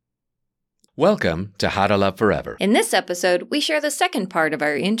Welcome to How to Love Forever. In this episode, we share the second part of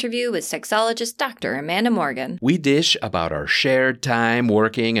our interview with sexologist Dr. Amanda Morgan. We dish about our shared time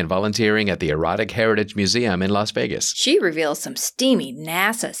working and volunteering at the Erotic Heritage Museum in Las Vegas. She reveals some steamy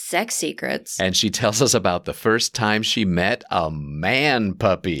NASA sex secrets. And she tells us about the first time she met a man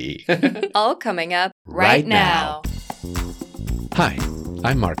puppy. All coming up right now. Hi,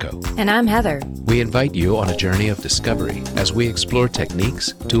 I'm Marco. And I'm Heather. We invite you on a journey of discovery as we explore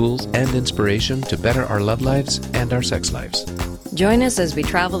techniques, tools, and inspiration to better our love lives and our sex lives. Join us as we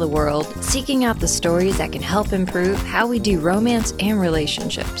travel the world, seeking out the stories that can help improve how we do romance and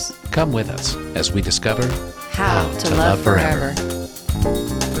relationships. Come with us as we discover how to love forever.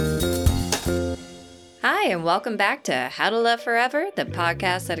 Hi, and welcome back to How to Love Forever, the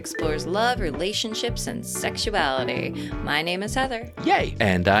podcast that explores love, relationships, and sexuality. My name is Heather. Yay!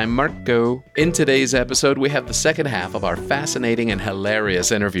 And I'm Marco. In today's episode, we have the second half of our fascinating and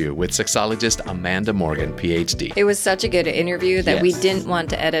hilarious interview with sexologist Amanda Morgan, PhD. It was such a good interview that we Yes. didn't want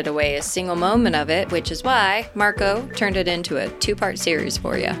to edit away a single moment of it, which is why Marco turned it into a two-part series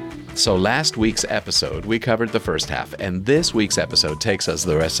for you. So last week's episode, we covered the first half, and this week's episode takes us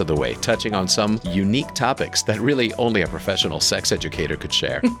the rest of the way, touching on some unique topics that really only a professional sex educator could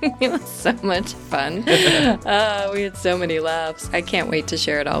share. It was so much fun. We had so many laughs. I can't wait to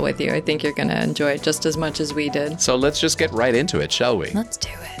share it all with you. I think you're going to enjoy it just as much as we did. So let's just get right into it, shall we? Let's do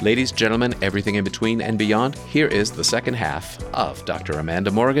it. Ladies, gentlemen, everything in between and beyond, here is the second half of Dr.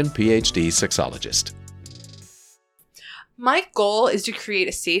 Amanda Morgan, PhD sexologist. My goal is to create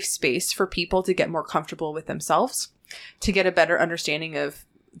a safe space for people to get more comfortable with themselves, to get a better understanding of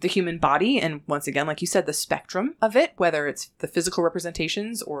the human body. And once again, like you said, the spectrum of it, whether it's the physical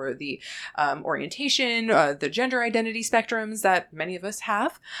representations or the orientation, the gender identity spectrums that many of us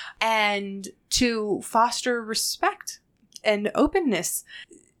have, and to foster respect and openness.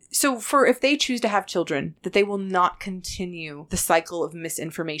 So if they choose to have children, that they will not continue the cycle of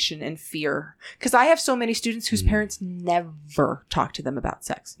misinformation and fear. Because I have so many students whose parents never talk to them about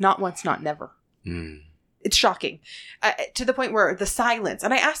sex. Not once, not never. It's shocking. To the point where the silence,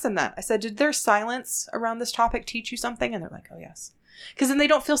 and I asked them that. I said, did their silence around this topic teach you something? And they're like, oh, yes. Because then they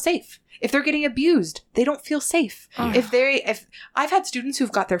don't feel safe. If they're getting abused, they don't feel safe. If I've had students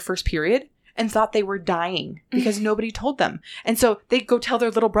who've got their first period and thought they were dying because nobody told them. And so they go tell their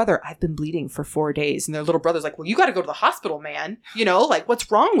little brother, I've been bleeding for 4 days. And their little brother's like, well, you got to go to the hospital, man. You know, like,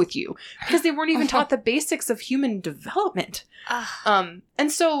 what's wrong with you? Because they weren't even taught the basics of human development. And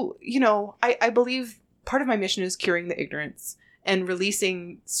so, you know, I believe part of my mission is curing the ignorance and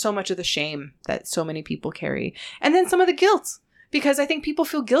releasing so much of the shame that so many people carry. And then some of the guilt. Because I think people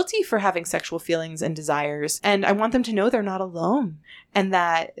feel guilty for having sexual feelings and desires. And I want them to know they're not alone. And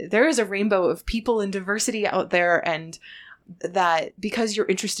that there is a rainbow of people and diversity out there. And that because you're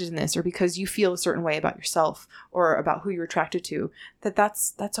interested in this or because you feel a certain way about yourself or about who you're attracted to,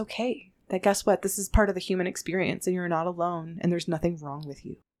 that's okay. That guess what? This is part of the human experience and you're not alone and there's nothing wrong with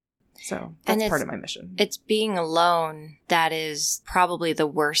you. So that's part of my mission. It's being alone that is probably the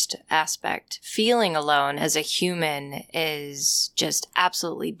worst aspect. Feeling alone as a human is just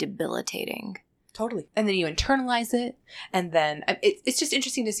absolutely debilitating. Totally. And then you internalize it. And then it's just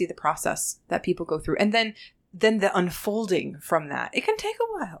interesting to see the process that people go through. And then the unfolding from that. It can take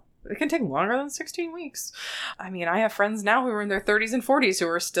a while. It can take longer than 16 weeks. I mean, I have friends now who are in their 30s and 40s who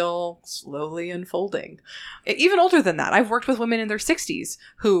are still slowly unfolding. Even older than that. I've worked with women in their 60s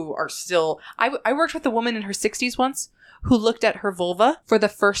who are still... I worked with a woman in her 60s once who looked at her vulva for the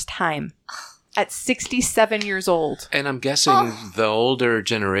first time at 67 years old. And I'm guessing the older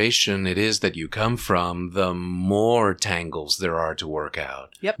generation it is that you come from, the more tangles there are to work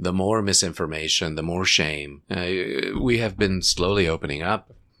out. Yep. The more misinformation, the more shame. We have been slowly opening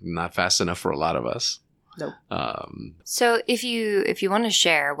up. Not fast enough for a lot of us. Nope. So if you want to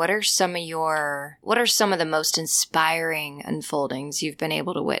share, what are some of the most inspiring unfoldings you've been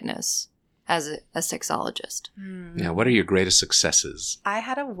able to witness as a sexologist? Yeah, what are your greatest successes? I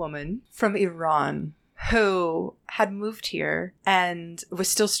had a woman from Iran who had moved here and was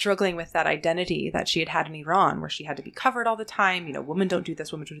still struggling with that identity that she had had in Iran, where she had to be covered all the time. You know, women don't do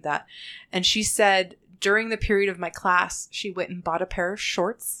this, women don't do that. And she said during the period of my class, she went and bought a pair of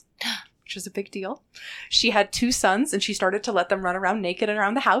shorts, which was a big deal. She had 2 sons and she started to let them run around naked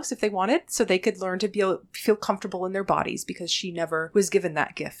around the house if they wanted, so they could learn to feel comfortable in their bodies, because she never was given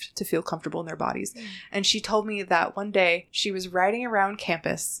that gift to feel comfortable in their bodies. And she told me that one day she was riding around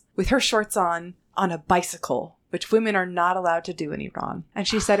campus with her shorts on a bicycle, which women are not allowed to do in Iran. And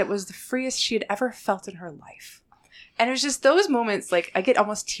she said it was the freest she had ever felt in her life. And it was just those moments, like, I get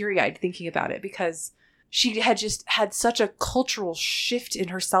almost teary-eyed thinking about it, because she had just had such a cultural shift in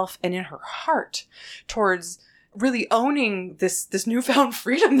herself and in her heart towards really owning this newfound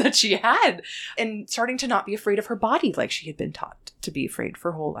freedom that she had and starting to not be afraid of her body like she had been taught to be afraid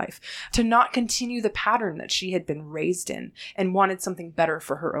for her whole life, to not continue the pattern that she had been raised in and wanted something better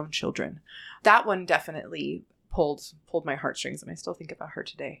for her own children. That one definitely pulled my heartstrings, and I still think about her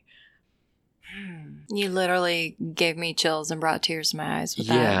today. You literally gave me chills and brought tears to my eyes with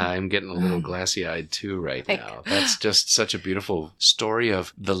that. Yeah, I'm getting a little glassy-eyed too right now. That's just such a beautiful story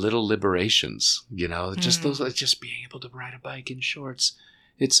of the little liberations, just those, like just being able to ride a bike in shorts.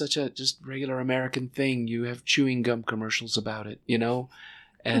 It's such a just regular American thing. You have chewing gum commercials about it,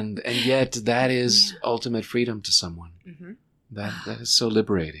 and yet that is ultimate freedom to someone. Mm-hmm. That is so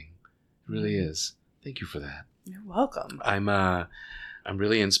liberating. It really is. Thank you for that. You're welcome. I'm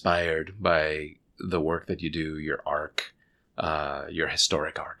really inspired by the work that you do, your arc, your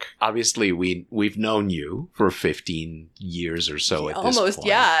historic arc. Obviously, we've known you for 15 years or so at this point. Almost,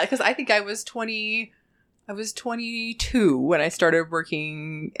 yeah, because I think I was 22 when I started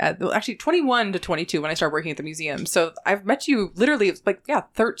working actually 21 to 22 when I started working at the museum. So I've met you literally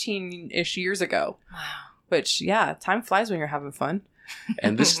 13-ish years ago. Wow. Which, yeah, time flies when you're having fun.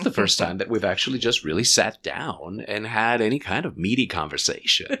 And this is the first time that we've actually just really sat down and had any kind of meaty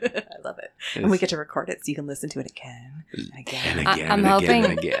conversation. I love it. And we get to record it so you can listen to it again and again. And again and again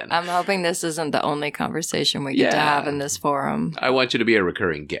and again. I'm hoping this isn't the only conversation we get to have in this forum. I want you to be a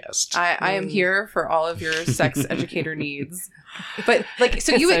recurring guest. I am here for all of your sex educator needs. But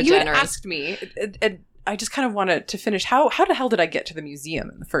so you had asked me, and I just kind of wanted to finish. How the hell did I get to the museum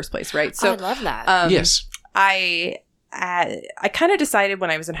in the first place, right? So I love that. Yes. I kind of decided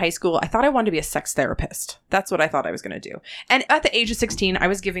when I was in high school, I thought I wanted to be a sex therapist. That's what I thought I was going to do. And at the age of 16, I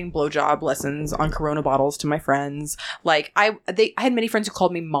was giving blowjob lessons on Corona bottles to my friends. I had many friends who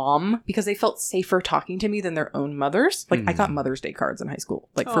called me mom because they felt safer talking to me than their own mothers. I got Mother's Day cards in high school,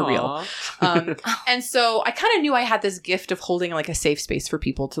 for real. And so I kind of knew I had this gift of holding a safe space for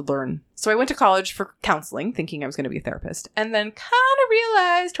people to learn. So I went to college for counseling, thinking I was going to be a therapist, and then kind of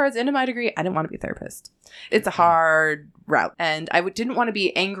realized towards the end of my degree, I didn't want to be a therapist. It's a hard route. And I didn't want to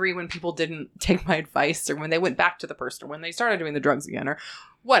be angry when people didn't take my advice, or when they went back to the person, or when they started doing the drugs again, or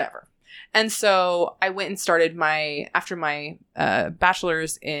whatever. And so I went and started after my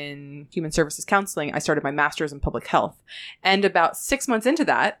bachelor's in human services counseling, I started my master's in public health. And about 6 months into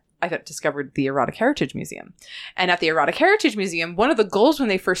that, I discovered the Erotic Heritage Museum. And at the Erotic Heritage Museum, one of the goals when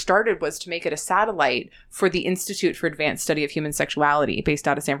they first started was to make it a satellite for the Institute for Advanced Study of Human Sexuality, based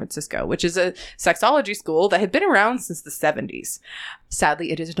out of San Francisco, which is a sexology school that had been around since the 70s.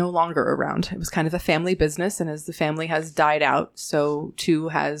 Sadly, it is no longer around. It was kind of a family business, and as the family has died out, so too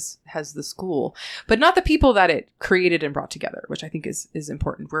has the school. But not the people that it created and brought together, which I think is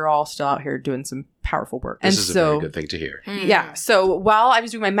important. We're all still out here doing some powerful work. This is a very good thing to hear. Yeah. So while I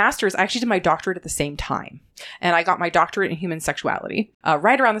was doing my master's, I actually did my doctorate at the same time. And I got my doctorate in human sexuality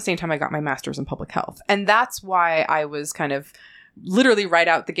right around the same time I got my master's in public health. And that's why I was kind of literally right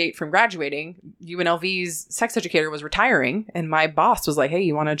out the gate from graduating. UNLV's sex educator was retiring, and my boss was like, "Hey,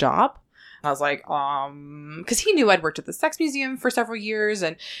 you want a job?" I was like, because he knew I'd worked at the sex museum for several years,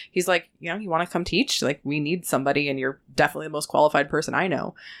 and he's like, you want to come teach? We need somebody, and you're definitely the most qualified person I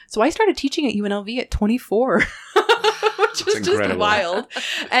know. So I started teaching at UNLV at 24, which is just wild,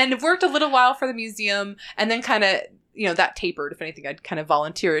 and worked a little while for the museum, and then kind of, that tapered. If anything, I'd kind of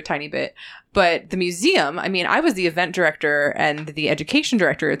volunteer a tiny bit. But the museum, I was the event director and the education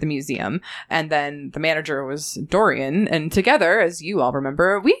director at the museum. And then the manager was Dorian. And together, as you all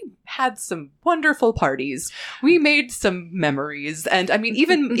remember, we had some wonderful parties. We made some memories. And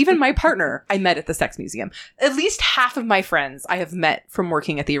even my partner, I met at the sex museum. At least half of my friends I have met from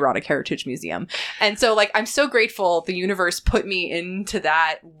working at the Erotic Heritage Museum. And so I'm so grateful the universe put me into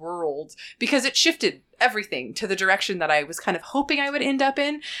that world, because it shifted everything to the direction that I was kind of hoping I would end up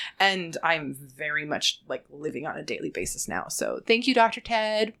in. And I'm very much living on a daily basis now. So thank you, Dr.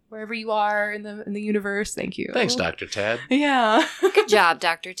 Ted, wherever you are in the universe. Thank you. Thanks, Dr. Ted. Yeah. Good job,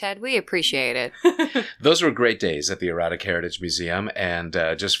 Dr. Ted. We appreciate it. Those were great days at the Erotic Heritage Museum. And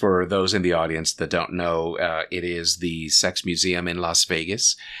just for those in the audience that don't know, it is the sex museum in Las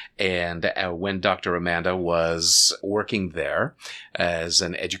Vegas. And when Dr. Amanda was working there as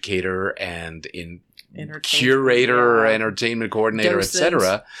an educator and curator, entertainment coordinator,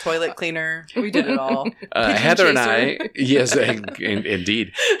 etc., toilet cleaner, we did it all. Heather and I, yes,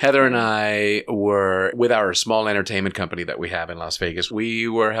 indeed. Heather and I were, with our small entertainment company that we have in Las Vegas, we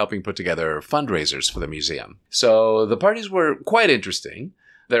were helping put together fundraisers for the museum. So the parties were quite interesting.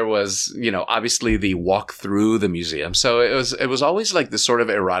 There was, obviously the walk through the museum. So it was always like this sort of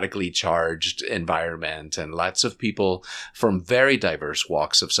erotically charged environment, and lots of people from very diverse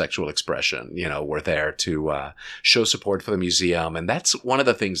walks of sexual expression, were there to show support for the museum. And that's one of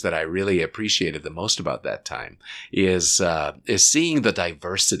the things that I really appreciated the most about that time is seeing the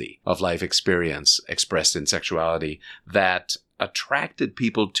diversity of life experience expressed in sexuality that attracted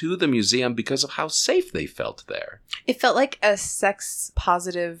people to the museum because of how safe they felt there. It felt like a sex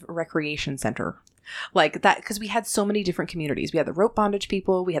positive recreation center. Like that, because we had so many different communities. We had the rope bondage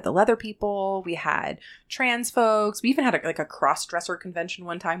people, we had the leather people, we had trans folks. We even had a cross-dresser convention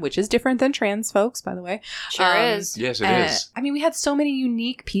one time, which is different than trans folks, by the way. Sure is. Yes, it is. I mean, we had so many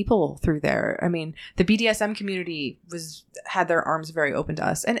unique people through there. I mean, the BDSM community had their arms very open to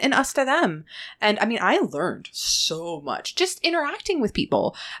us and us to them. And I mean, I learned so much just interacting with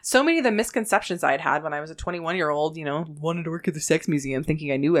people. So many of the misconceptions I'd had when I was a 21-year-old, wanted to work at the sex museum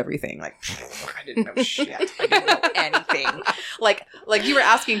thinking I knew everything. Like, I didn't know shit. I didn't know anything. Like you were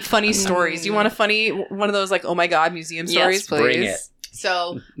asking funny stories. Do you want one of those like, oh my God, museum stories? Yes, please. Bring it.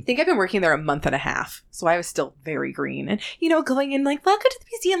 So I think I've been working there a month and a half. So I was still very green. And, going in like, welcome to the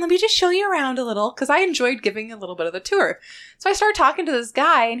museum. Let me just show you around a little. Because I enjoyed giving a little bit of the tour. So I started talking to this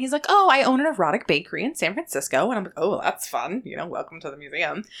guy. And he's like, oh, I own an erotic bakery in San Francisco. And I'm like, oh, that's fun. Welcome to the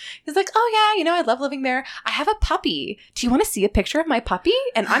museum. He's like, oh, yeah, I love living there. I have a puppy. Do you want to see a picture of my puppy?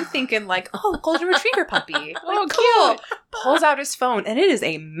 And I'm thinking like, oh, golden retriever puppy. Like, oh, cool. Pulls out his phone. And it is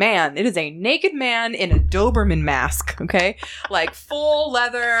a man. It is a naked man in a Doberman mask. Okay. Like full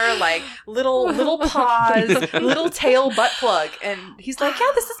leather, like little paws, little tail butt plug. And he's like,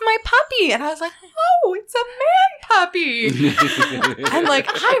 yeah, this is my puppy. And I was like, oh, it's a man puppy. And like,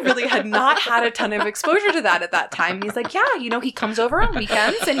 I really had not had a ton of exposure to that at that time. He's like, yeah, he comes over on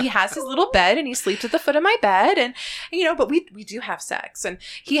weekends and he has his little bed and he sleeps at the foot of my bed. And, but we do have sex. And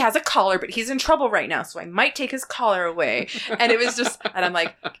he has a collar, but he's in trouble right now. So I might take his collar away. And it was just, and I'm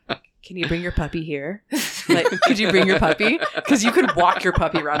like, can you bring your puppy here? Like, could you bring your puppy? Because you could walk your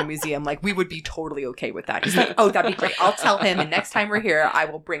puppy around a museum. Like, we would be totally okay with that. He's like, oh, that'd be great. I'll tell him. And next time we're here, I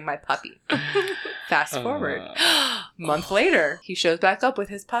will bring my puppy. Fast forward. Month later, he shows back up with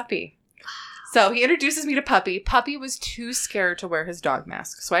his puppy. So he introduces me to Puppy. Puppy was too scared to wear his dog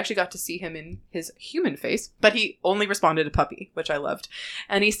mask. So I actually got to see him in his human face. But he only responded to Puppy, which I loved.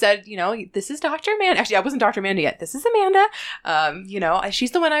 And he said, this is Dr. Amanda. Actually, I wasn't Dr. Amanda yet. This is Amanda.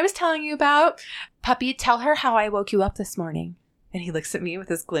 She's the one I was telling you about. Puppy, tell her how I woke you up this morning. And he looks at me with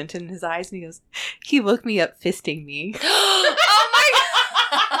this glint in his eyes and he goes, he woke me up fisting me. Oh my God.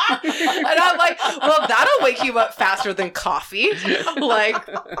 And I'm like, well, that'll wake you up faster than coffee. Like,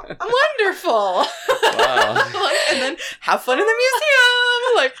 wonderful. Wow. And then have fun in the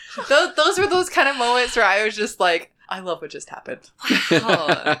museum. Like, those were those kind of moments where I was just like, I love what just happened.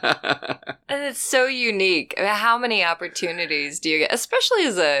 Wow. And it's so unique. I mean, how many opportunities do you get, especially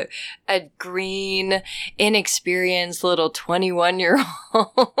as a green, inexperienced little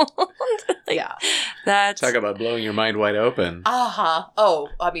 21-year-old? Yeah. Talk about blowing your mind wide open. Uh-huh. Oh,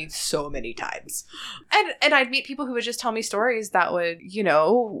 I mean, so many times. And I'd meet people who would just tell me stories that would,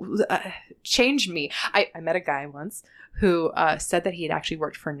 change me. I met a guy once who said that he had actually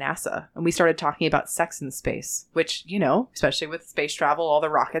worked for NASA. And we started talking about sex in space, which, especially with space travel, all the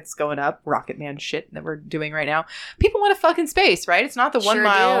rockets going up, Rocket Man shit that we're doing right now. People want to fuck in space, right? It's not the 1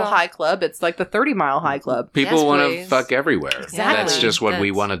 mile high club. It's like the 30-mile high club. People want to fuck everywhere. Exactly. That's just what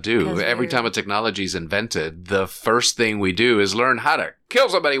we want to do. Every time a technology is invented, the first thing we do is learn how to kill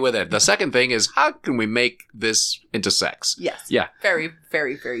somebody with it. The second thing is, how can we make this into sex? Yes. Yeah. Very,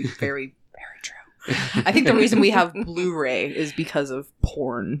 very, very, very I think the reason we have Blu-ray is because of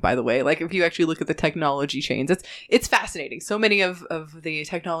porn, by the way. Like, if you actually look at the technology chains, it's fascinating. So many of the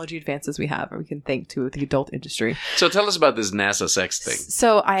technology advances we have, we can thank to the adult industry. So tell us about this NASA sex thing.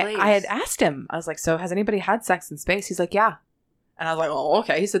 So I had asked him, I was like, so has anybody had sex in space? He's like, yeah. And I was like, oh,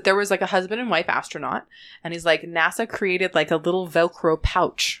 okay. He said there was like a husband and wife astronaut. And he's like, NASA created like a little Velcro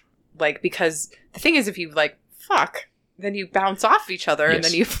pouch. Like, because the thing is, if you like fuck, then you bounce off each other and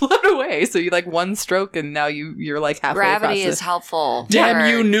then you float away. So you like one stroke and now you're like halfway Gravity across is helpful. Damn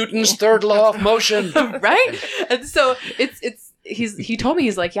you, Newton's third law of motion. Right? And so he told me,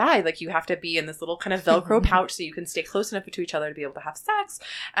 he's like, yeah, like you have to be in this little kind of Velcro pouch so you can stay close enough to each other to be able to have sex.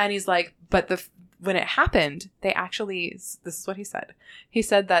 And he's like, but when it happened, they actually, this is what he said. He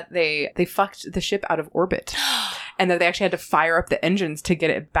said that they fucked the ship out of orbit. And that they actually had to fire up the engines to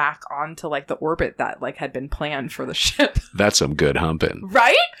get it back onto like the orbit that like had been planned for the ship. That's some good humping.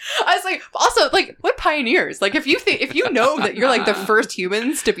 Right? I was like, also, like, what pioneers? Like, if you know that you're like the first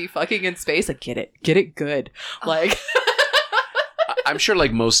humans to be fucking in space, like, get it good. Like, I'm sure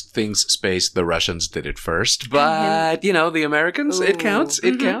like most things space, the Russians did it first, but you know, the Americans, it counts.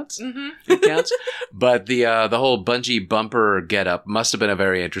 It counts. It counts. But the whole bungee bumper getup must have been a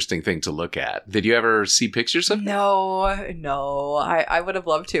very interesting thing to look at. Did you ever see pictures of it? No. I would have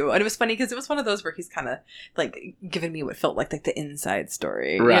loved to. And it was funny because it was one of those where he's kind of like giving me what felt like the inside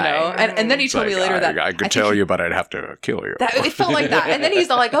story, right? You know? And then he told me later that I could tell you, but I'd have to kill you. It felt like that. And then he's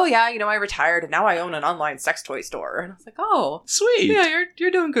all like, "Oh yeah, you know, I retired and now I own an online sex toy store." And I was like, "Oh, sweet. Yeah,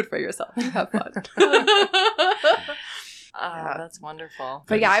 you're doing good for yourself. You have fun." That's wonderful.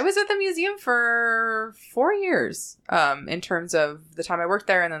 But yeah, I was at the museum for 4 years in terms of the time I worked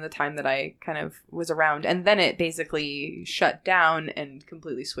there and then the time that I kind of was around. And then it basically shut down and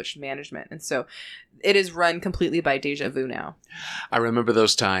completely switched management. And so it is run completely by Deja Vu now. I remember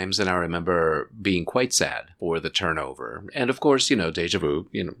those times, and I remember being quite sad for the turnover. And of course, you know, Deja Vu,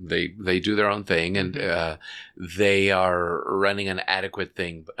 you know, they do their own thing, and they are running an adequate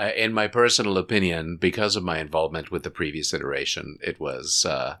thing. In my personal opinion, because of my involvement with the previous iteration, it was,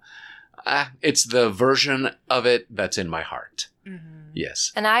 it's the version of it that's in my heart. Mm-hmm.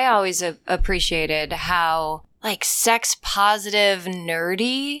 Yes. And I always appreciated how like sex positive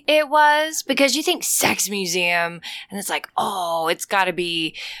nerdy it was, because you think sex museum and it's like, oh, it's got to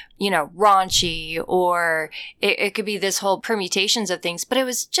be, you know, raunchy, or it could be this whole permutations of things, but it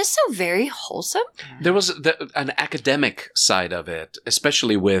was just so very wholesome. There was an academic side of it,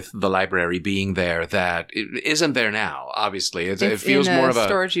 especially with the library being there, that it isn't there now. Obviously, it feels in more of a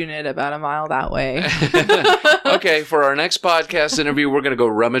storage unit about a mile that way. Okay, for our next podcast interview, we're going to go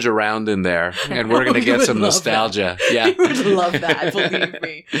rummage around in there, and we're going to get some nostalgia. Yeah, you would love that. Believe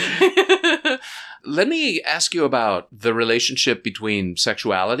me. Let me ask you about the relationship between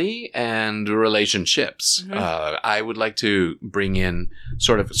sexuality and relationships. Mm-hmm. I would like to bring in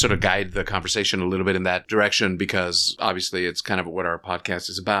sort of guide the conversation a little bit in that direction, because obviously it's kind of what our podcast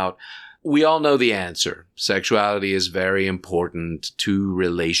is about. We all know the answer. Sexuality is very important to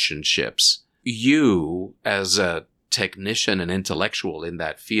relationships. You, as a technician and intellectual in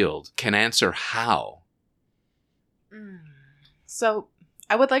that field, can answer how. So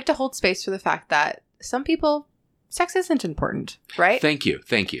I would like to hold space for the fact that some people, sex isn't important, right? Thank you.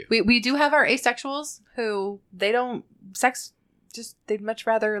 We do have our asexuals who they don't sex. Just they'd much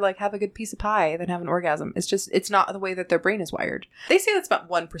rather like have a good piece of pie than have an orgasm. It's not the way that their brain is wired. They say that's about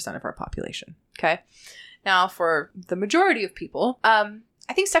 1% of our population. Okay, now for the majority of people,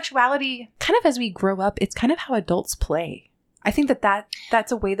 I think sexuality, kind of as we grow up, it's kind of how adults play. I think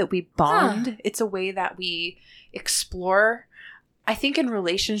that's a way that we bond. Huh. It's a way that we explore. I think in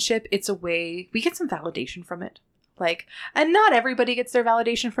relationship, it's a way we get some validation from it. Like, and not everybody gets their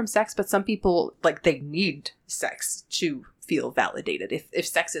validation from sex, but some people, like, they need sex to feel validated. If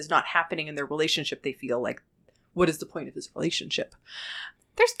sex is not happening in their relationship, they feel like, what is the point of this relationship?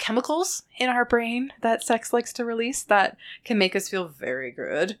 There's chemicals in our brain that sex likes to release that can make us feel very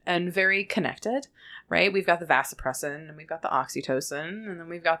good and very connected, right? We've got the vasopressin, and we've got the oxytocin, and then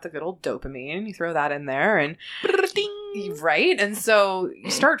we've got the good old dopamine. You throw that in there, and right? And so you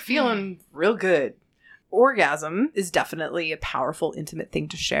start feeling real good. Orgasm is definitely a powerful, intimate thing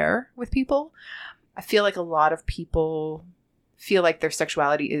to share with people. I feel like a lot of people feel like their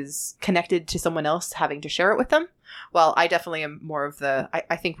sexuality is connected to someone else having to share it with them. Well, I definitely am more of the,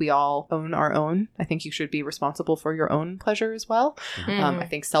 I think we all own our own. I think you should be responsible for your own pleasure as well. Mm-hmm. I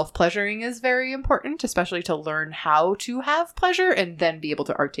think self-pleasuring is very important, especially to learn how to have pleasure and then be able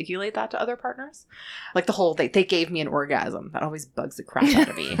to articulate that to other partners. Like the whole, they gave me an orgasm. That always bugs the crap out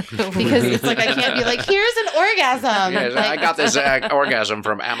of me. Because it's like, I can't be like, here's an orgasm. Yes, like, I got this orgasm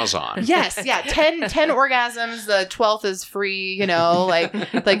from Amazon. Yes, yeah. 10 orgasms. The 12th is free, you know,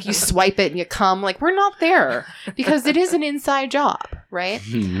 like you swipe it and you come. Like, we're not there. Because it is an inside job, right?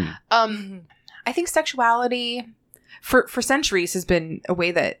 I think sexuality for centuries has been a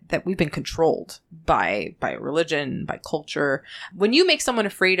way that we've been controlled by religion, by culture. When you make someone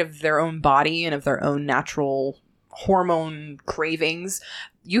afraid of their own body and of their own natural hormone cravings,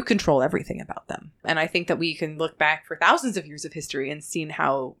 you control everything about them. And I think that we can look back for thousands of years of history and seen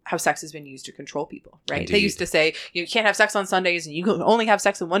how sex has been used to control people, right? Indeed. They used to say, you can't have sex on Sundays and you can only have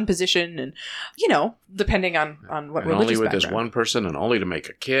sex in one position, and, you know, depending on what religious only with background. this one person and only to make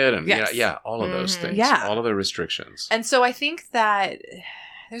a kid, and yes. yeah, all of those things. Yeah. All of the restrictions. And so I think that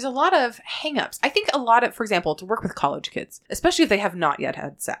there's a lot of hang-ups. I think a lot of, for example, to work with college kids, especially if they have not yet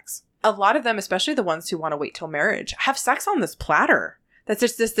had sex, a lot of them, especially the ones who want to wait till marriage, have sex on this platter. That's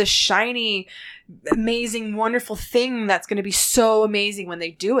just this shiny, amazing, wonderful thing that's going to be so amazing when they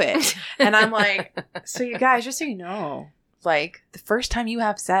do it. And I'm like, so you guys, just so you know, like, the first time you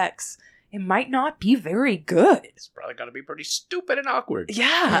have sex it might not be very good. It's probably going to be pretty stupid and awkward.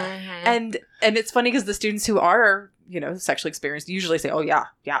 Yeah. Mm-hmm. And it's funny because the students who are, sexually experienced usually say, oh, yeah,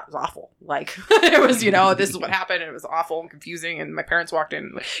 it was awful. Like, it was, this is what happened. And it was awful and confusing. And my parents walked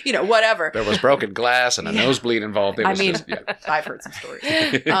in, whatever. There was broken glass and a nosebleed involved. I've heard some stories.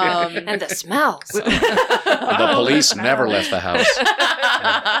 And the smells. The police never left the house.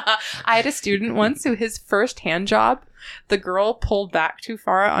 I had a student once who his first hand job, the girl pulled back too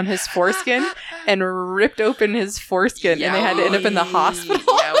far on his foreskin and ripped open his foreskin, and they had to end up in the hospital.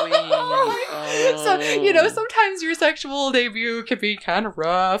 So, sometimes your sexual debut can be kind of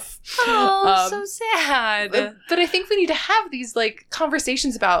rough. Oh, so sad. But I think we need to have these,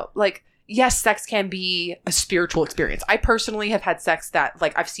 conversations about, yes, sex can be a spiritual experience. I personally have had sex that,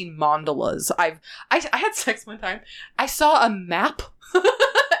 I've seen mandalas. I had sex one time. I saw a map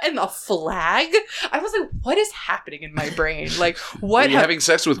and a flag. I was like, what is happening in my brain? What? Were you having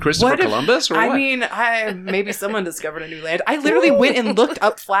sex with Christopher Columbus or what? I mean, maybe someone discovered a new land. I literally went and looked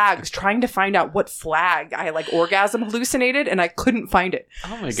up flags trying to find out what flag I orgasm hallucinated, and I couldn't find it.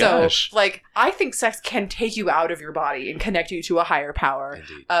 Oh my gosh. So, I think sex can take you out of your body and connect you to a higher power.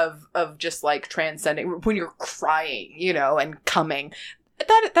 Indeed. of just transcending when you're crying, and coming.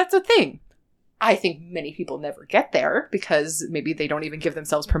 That's a thing. I think many people never get there because maybe they don't even give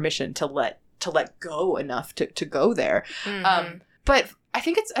themselves permission to let go enough to go there. Mm-hmm. But I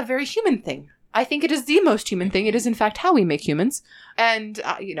think it's a very human thing. I think it is the most human thing. It is, in fact, how we make humans. And,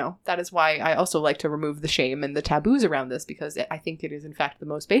 that is why I also like to remove the shame and the taboos around this, because I think it is, in fact, the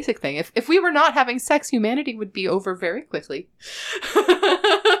most basic thing. If we were not having sex, humanity would be over very quickly.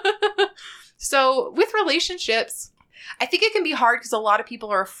 So with relationships, I think it can be hard because a lot of people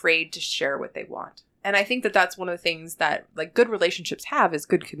are afraid to share what they want. And I think that that's one of the things that good relationships have is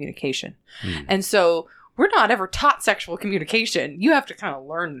good communication. And so we're not ever taught sexual communication. You have to kind of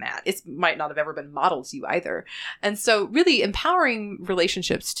learn that. It might not have ever been modeled to you either. And so really empowering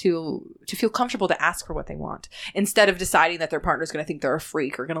relationships to feel comfortable to ask for what they want instead of deciding that their partner's going to think they're a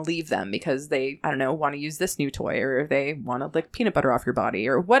freak or going to leave them because they, want to use this new toy or they want to lick peanut butter off your body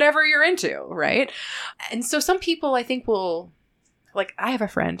or whatever you're into, right? And so some people I think will, I have a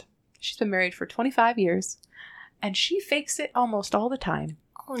friend. She's been married for 25 years and she fakes it almost all the time.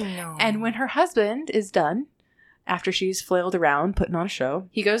 Oh, no. And when her husband is done, after she's flailed around putting on a show,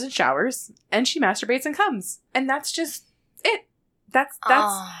 he goes and showers and she masturbates and comes. And that's just it. That's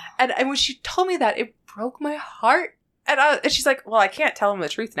and when she told me that, it broke my heart. And she's like, well, I can't tell him the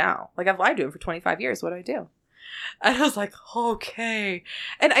truth now. I've lied to him for 25 years. What do I do? And I was like, okay.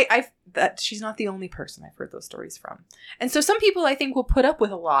 And that she's not the only person I've heard those stories from. And so some people I think will put up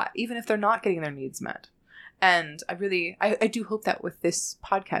with a lot, even if they're not getting their needs met. And I do hope that with this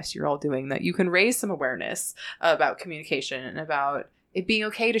podcast you're all doing, that you can raise some awareness about communication and about it being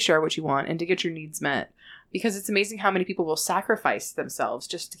okay to share what you want and to get your needs met. Because it's amazing how many people will sacrifice themselves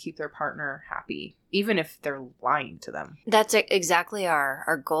just to keep their partner happy, even if they're lying to them. That's exactly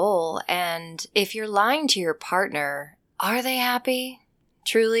our goal. And if you're lying to your partner, are they happy?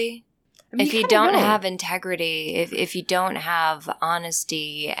 Truly? If you don't have integrity, if you don't have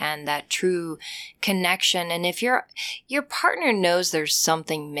honesty and that true connection, and if your partner knows there's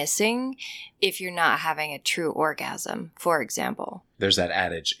something missing, if you're not having a true orgasm, for example. There's that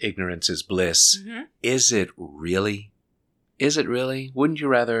adage, ignorance is bliss. Mm-hmm. Is it really? Is it really? Wouldn't you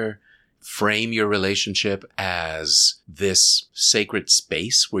rather frame your relationship as this sacred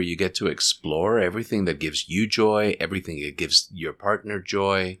space where you get to explore everything that gives you joy, everything that gives your partner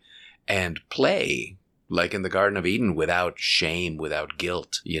joy, and play like in the Garden of Eden without shame, without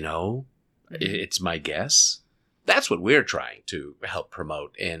guilt, Mm-hmm. It's my guess. That's what we're trying to help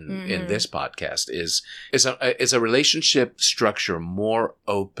promote in this podcast is a relationship structure more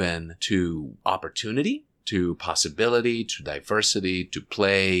open to opportunity, to possibility, to diversity, to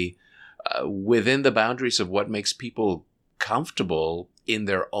play within the boundaries of what makes people comfortable in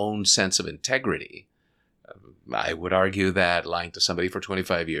their own sense of integrity. I would argue that lying to somebody for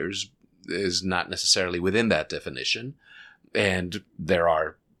 25 years is not necessarily within that definition. And there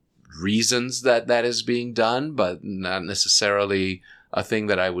are reasons that is being done, but not necessarily a thing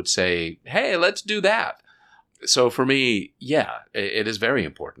that I would say, hey, let's do that. So for me, yeah, it is very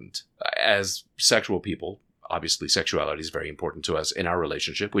important. As sexual people, obviously sexuality is very important to us in our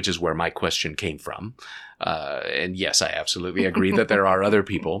relationship, which is where my question came from. And yes, I absolutely agree that there are other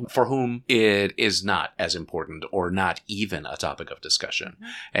people for whom it is not as important or not even a topic of discussion.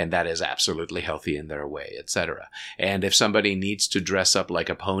 Mm-hmm. And that is absolutely healthy in their way, etc. And if somebody needs to dress up like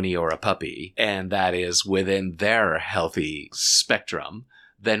a pony or a puppy, and that is within their healthy spectrum,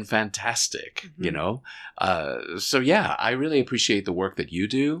 then fantastic, Mm-hmm. you know? So yeah, I really appreciate the work that you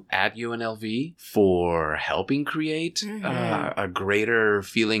do at UNLV for helping create a greater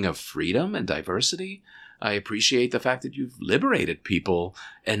feeling of freedom and diversity. I appreciate the fact that you've liberated people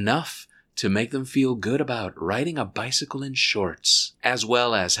enough to make them feel good about riding a bicycle in shorts, as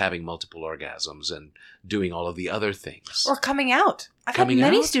well as having multiple orgasms and doing all of the other things. Or coming out. I've had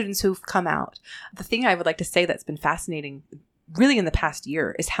many students who've come out. The thing I would like to say that's been fascinating really in the past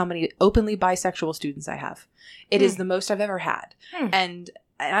year is how many openly bisexual students I have. It is the most I've ever had. And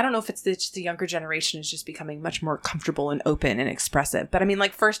I don't know if it's just the younger generation is just becoming much more comfortable and open and expressive. But I mean,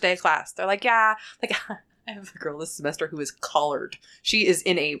 like first day of class, they're like, yeah, like I have a girl this semester who is collared. She is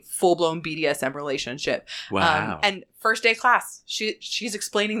in a full-blown BDSM relationship. Wow. And first day of class, she's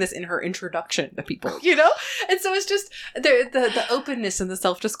explaining this in her introduction to people, you know? And so it's just the openness and the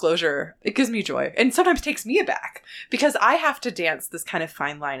self-disclosure, it gives me joy. And sometimes takes me aback because I have to dance this kind of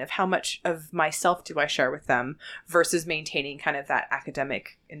fine line of how much of myself do I share with them versus maintaining kind of that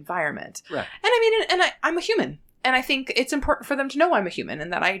academic environment. Right. And I mean, I'm a human. And I think it's important for them to know I'm a human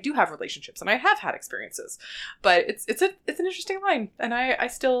and that I do have relationships and I have had experiences. But it's an interesting line. And I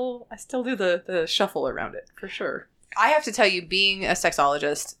still do the shuffle around it for sure. I have to tell you, being a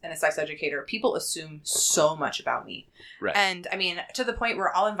sexologist and a sex educator, people assume so much about me. Right. And I mean, to the point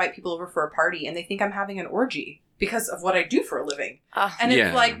where I'll invite people over for a party and they think I'm having an orgy because of what I do for a living. And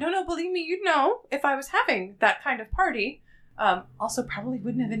it's like, no, believe me, you'd know if I was having that kind of party. Also probably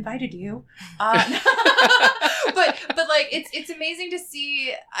wouldn't have invited you. But like, it's amazing to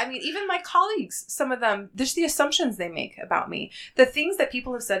see. I mean, even my colleagues, some of them, there's the assumptions they make about me. The things that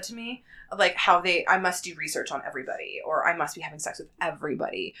people have said to me, like how I must do research on everybody, or I must be having sex with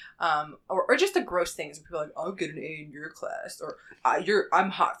everybody. Or just the gross things where people are like, I'll get an A in your class, or I'm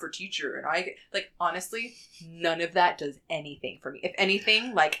hot for teacher. And I get, like, honestly, none of that does anything for me. If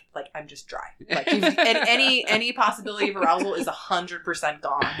anything, like I'm just dry. Like any possibility of arousal is 100%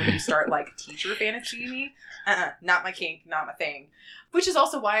 gone when you start like teacher fantasying me. Not my kink, not my thing. Which is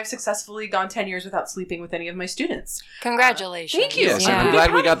also why I've successfully gone 10 years without sleeping with any of my students. Congratulations. Thank you. Yes, I'm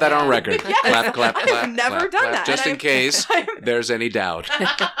glad we got that on record. Yes. Clap, clap, I clap. have never clap, done clap, that. Just in case there's any doubt.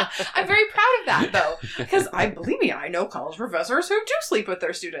 I'm very proud of that, though. Because believe me, I know college professors who do sleep with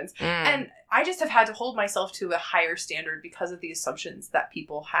their students. And I just have had to hold myself to a higher standard because of the assumptions that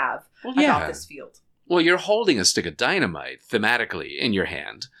people have about this field. Well, you're holding a stick of dynamite thematically in your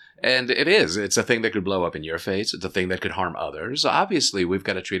hand. And it's a thing that could blow up in your face. It's a thing that could harm others. Obviously, we've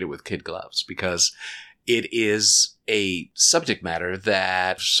got to treat it with kid gloves because it is a subject matter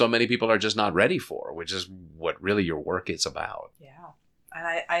that so many people are just not ready for, which is what really your work is about. Yeah.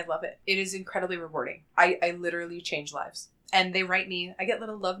 And I love it. It is incredibly rewarding. I literally change lives. And they write me, I get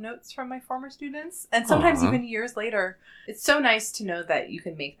little love notes from my former students. And sometimes even years later, it's so nice to know that you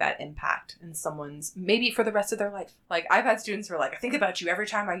can make that impact in someone's, maybe for the rest of their life. Like, I've had students who are like, I think about you every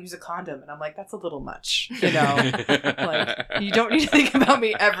time I use a condom. And I'm like, that's a little much, you know? Like, you don't need to think about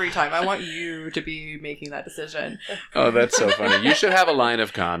me every time. I want you to be making that decision. Oh, that's so funny. You should have a line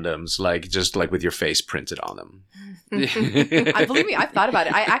of condoms, just with your face printed on them. Believe me, I've thought about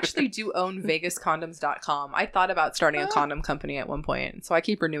it. I actually do own VegasCondoms.com. I thought about starting a condom company at one point, so I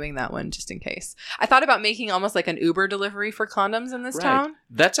keep renewing that one just in case. I thought about making almost like an Uber delivery for condoms in this town.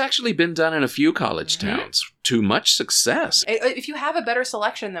 That's actually been done in a few college towns to much success. If you have a better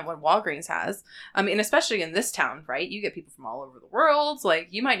selection than what Walgreens has, I mean, especially in this town, right? You get people from all over the world. Like,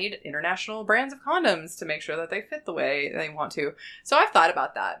 you might need international brands of condoms to make sure that they fit the way they want to. So I've thought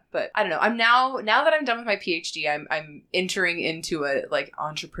about that, but I don't know. I'm now that I'm done with my PhD, I'm entering into a like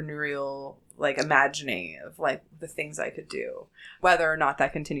entrepreneurial like imagining of like the things I could do, whether or not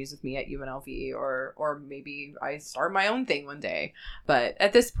that continues with me at UNLV or maybe I start my own thing one day. But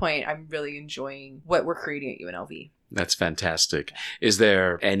at this point, I'm really enjoying what we're creating at UNLV. That's fantastic. Is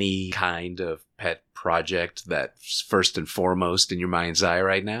there any kind of pet project that's first and foremost in your mind's eye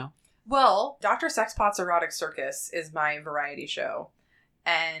right now? Well, Dr. Sexpot's Erotic Circus is my variety show.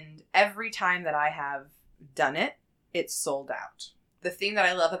 And every time that I have done it, it's sold out. The thing that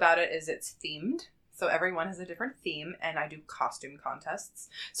I love about it is it's themed. So everyone has a different theme, and I do costume contests.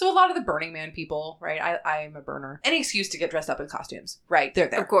 So a lot of the Burning Man people, right? I'm a burner. Any excuse to get dressed up in costumes, right? They're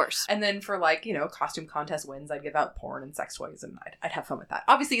there. Of course. And then for like, costume contest wins, I'd give out porn and sex toys, and I'd have fun with that.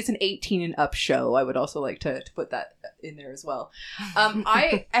 Obviously, it's an 18 and up show. I would also like to put that in there as well.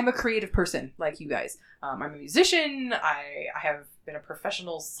 I am a creative person like you guys. I'm a musician. I have been a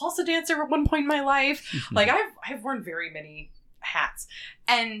professional salsa dancer at one point in my life. Like I've worn very many hats,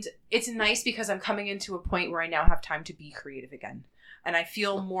 and it's nice because I'm coming into a point where I now have time to be creative again. And I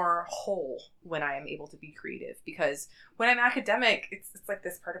feel more whole when I am able to be creative, because when I'm academic, it's like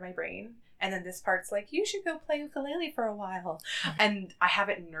this part of my brain. And then this part's like, you should go play ukulele for a while. And I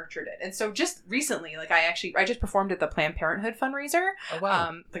haven't nurtured it. And so just recently, like I just performed at the Planned Parenthood fundraiser. Oh,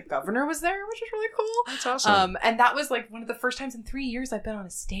 wow. The governor was there, which is really cool. That's awesome. And that was like one of the first times in 3 years I've been on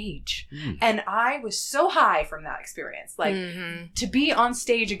a stage. And I was so high from that experience. Like to be on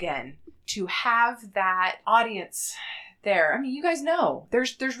stage again, to have that audience there. I mean, you guys know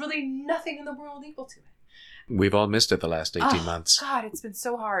there's really nothing in the world equal to it. We've all missed it the last 18 months. God, it's been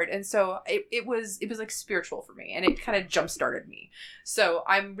so hard. And so it was like spiritual for me, and it kind of jump-started me. So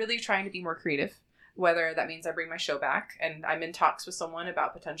I'm really trying to be more creative, whether that means I bring my show back, and I'm in talks with someone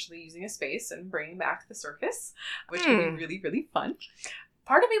about potentially using a space and bringing back the circus, which would be really, really fun.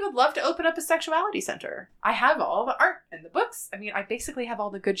 Part of me would love to open up a sexuality center. I have all the art and the books. I mean, I basically have all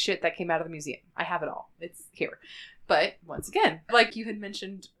the good shit that came out of the museum. I have it all. It's here. But once again, like you had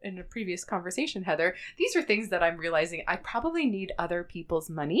mentioned in a previous conversation, Heather, these are things that I'm realizing I probably need other people's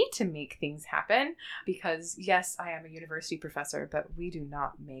money to make things happen. Because yes, I am a university professor, but we do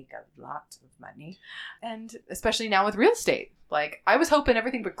not make a lot of money. And especially now with real estate. Like, I was hoping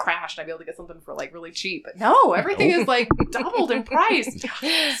everything would crash and I'd be able to get something for like really cheap. But no, everything is like doubled in price.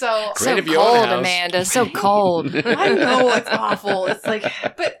 So cold, Amanda. So cold. I know, it's awful. It's like,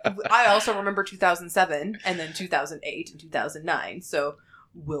 but I also remember 2007 and then 2008 and 2009. So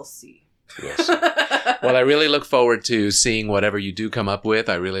we'll see. Yes. Well, I really look forward to seeing whatever you do come up with.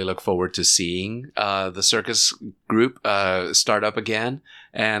 I really look forward to seeing the circus group start up again.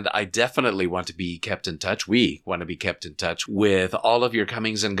 And I definitely want to be kept in touch. We want to be kept in touch with all of your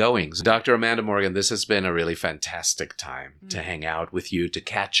comings and goings. Dr. Amanda Morgan, this has been a really fantastic time to hang out with you, to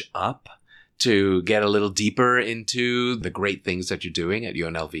catch up, to get a little deeper into the great things that you're doing at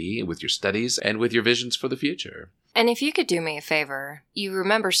UNLV with your studies and with your visions for the future. And if you could do me a favor, you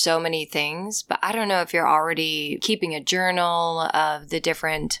remember so many things, but I don't know if you're already keeping a journal of the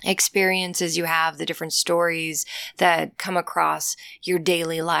different experiences you have, the different stories that come across your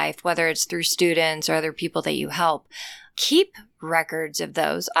daily life, whether it's through students or other people that you help. Keep records of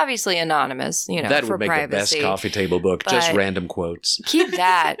those, obviously anonymous, you know, that for would make privacy. the best coffee table book, just random quotes. Keep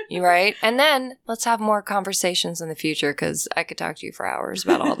that, right? And then let's have more conversations in the future, because I could talk to you for hours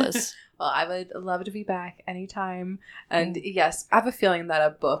about all this. Well, I would love to be back anytime. And yes, I have a feeling that a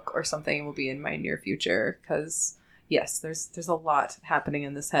book or something will be in my near future, because yes, there's a lot happening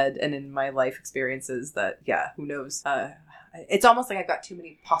in this head and in my life experiences that, yeah, who knows? It's almost like I've got too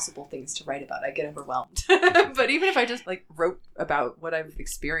many possible things to write about. I get overwhelmed. But even if I just like wrote about what I've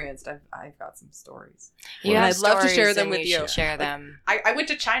experienced, I've got some stories. You and have I'd love to share them with you. you. Share them. I went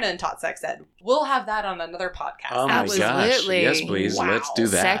to China and taught sex ed. We'll have that on another podcast. Oh my gosh. Yes, please. Wow. Let's do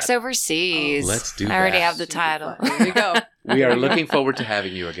that. Sex overseas. Let's do that. I already have the title. There you go. We are looking forward to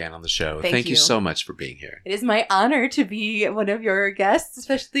having you again on the show. Thank Thank you you so much for being here. It is my honor to be one of your guests,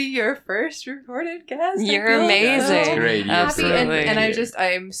 especially your first recorded guest. You're amazing. That's great. You're Happy Absolutely. and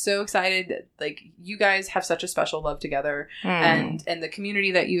I'm so excited. Like, you guys have such a special love together, and the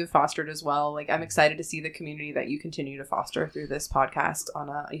community that you have fostered as well. Like, I'm excited to see the community that you continue to foster through this podcast on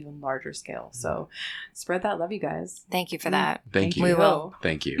a even larger scale. So spread that love, you guys. Thank you for that. Thank you. We will.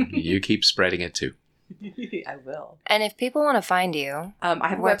 Thank you. You keep spreading it too. I will. And if people want to find you, I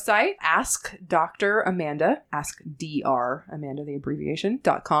have a website, Ask Dr. Amanda, Ask Dr. Amanda, the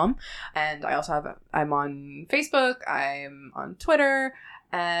abbreviation.com. And I also I'm on Facebook, I'm on Twitter.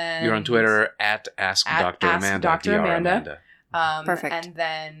 And You're on Twitter at Ask Dr. Amanda. Dr. Amanda. Perfect. And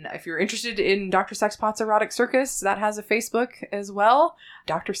then if you're interested in Dr. Sexpot's Erotic Circus, that has a Facebook as well.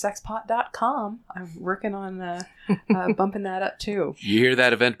 drsexpot.com. I'm working on bumping that up too. You hear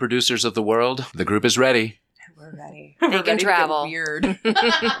that, event producers of the world? The group is ready. We're ready. They can travel. Weird.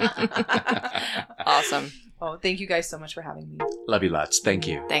 Awesome. Oh, thank you guys so much for having me. Love you lots. Thank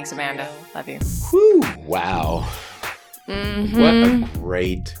you. Thanks, Amanda. Love you. Whew. Wow. Mm-hmm. What a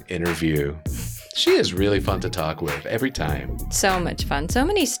great interview. She is really fun to talk with every time. So much fun. So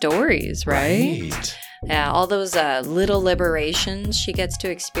many stories, right? Yeah, all those little liberations she gets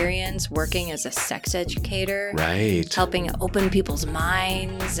to experience working as a sex educator. Right. Helping open people's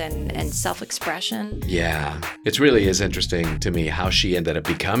minds and self-expression. Yeah. It really is interesting to me how she ended up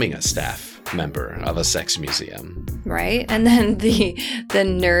becoming a staff staff member of a sex museum. Right? And then the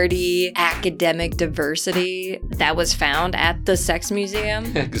nerdy academic diversity that was found at the sex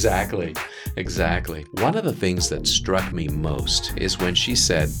museum. Exactly. One of the things that struck me most is when she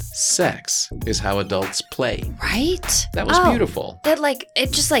said, sex is how adults play. Right? That was beautiful. That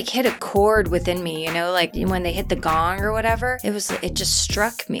it just hit a chord within me, like when they hit the gong or whatever, it just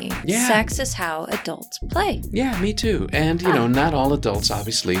struck me. Yeah. Sex is how adults play. Yeah, me too. And, not all adults,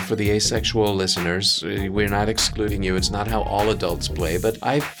 obviously, for the asexual listeners, we're not excluding you. It's not how all adults play, but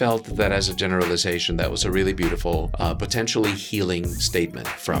I felt that as a generalization, that was a really beautiful, potentially healing statement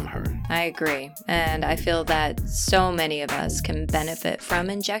from her. I agree. And I feel that so many of us can benefit from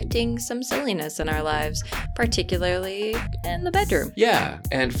injecting some silliness in our lives, particularly in the bedroom. Yeah,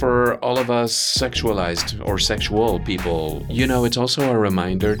 and for all of us sexualized or sexual people, it's also a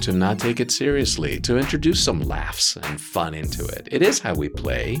reminder to not take it seriously, to introduce some laughs and fun into it. It is how we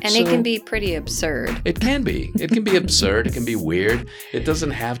play. And it can be pretty absurd. It can be. It can be absurd. It can be weird. It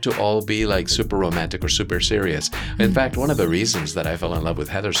doesn't have to all be super romantic or super serious. In fact, one of the reasons that I fell in love with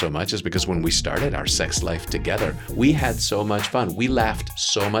Heather so much is because when we started our sex life together, we had so much fun. We laughed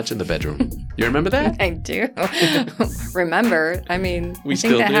so much in the bedroom. You remember that? I do. Remember? I mean, we I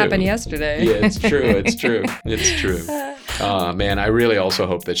think that happened yesterday. Yeah, it's true. It's true. It's true. Man, I really also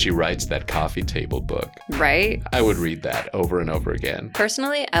hope that she writes that coffee table book. Right? I would read that over and over again.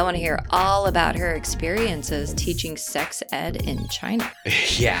 Personally, I want to hear all about her experiences teaching sex ed in China.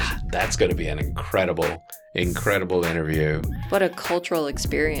 Yeah, that's going to be an incredible interview. What a cultural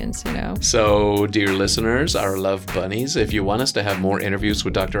experience, So, dear listeners, our love bunnies, if you want us to have more interviews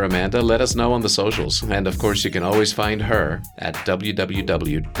with Dr. Amanda, let us know on the socials. And of course, you can always find her at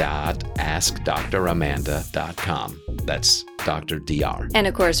www.askdramanda.com. That's Dr. Dr. And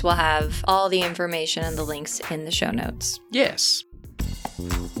of course, we'll have all the information and the links in the show notes. Yes.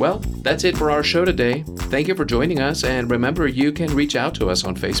 Well, that's it for our show today. Thank you for joining us. And remember, you can reach out to us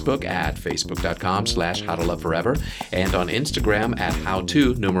on Facebook at facebook.com/howtoloveforever and on Instagram at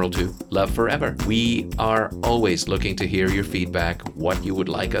how2 We are always looking to hear your feedback, what you would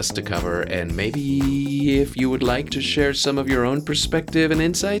like us to cover, and maybe if you would like to share some of your own perspective and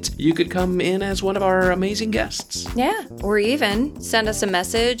insights, you could come in as one of our amazing guests. Yeah, or even send us a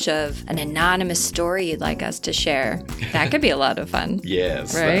message of an anonymous story you'd like us to share. That could be a lot of fun.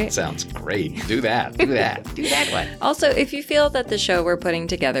 Yes, right? That sounds great. Do that. Do that one. Also, if you feel that the show we're putting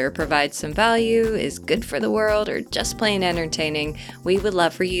together provides some value, is good for the world, or just plain entertaining, we would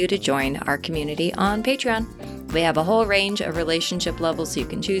love for you to join our community on Patreon. We have a whole range of relationship levels you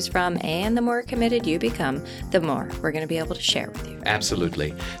can choose from, and the more committed you become, the more we're going to be able to share with you.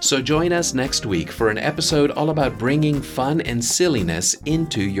 Absolutely. So join us next week for an episode all about bringing fun and silliness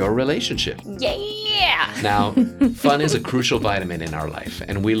into your relationship. Yeah! Now, fun is a crucial vitamin in our life,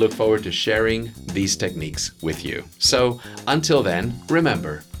 and we look forward to sharing these techniques with you. So until then,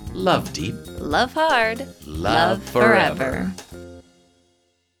 remember, love deep, love hard, love forever.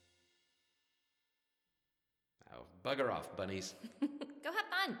 Bugger off, bunnies. Go have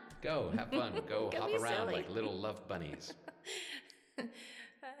fun. Go, have fun. Go hop around silly. like little love bunnies.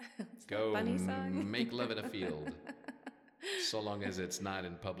 Go make love in a field. So long as it's not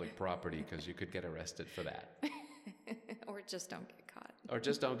in public property, because you could get arrested for that. Or just don't get caught. Or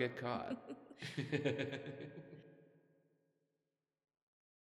just don't get caught.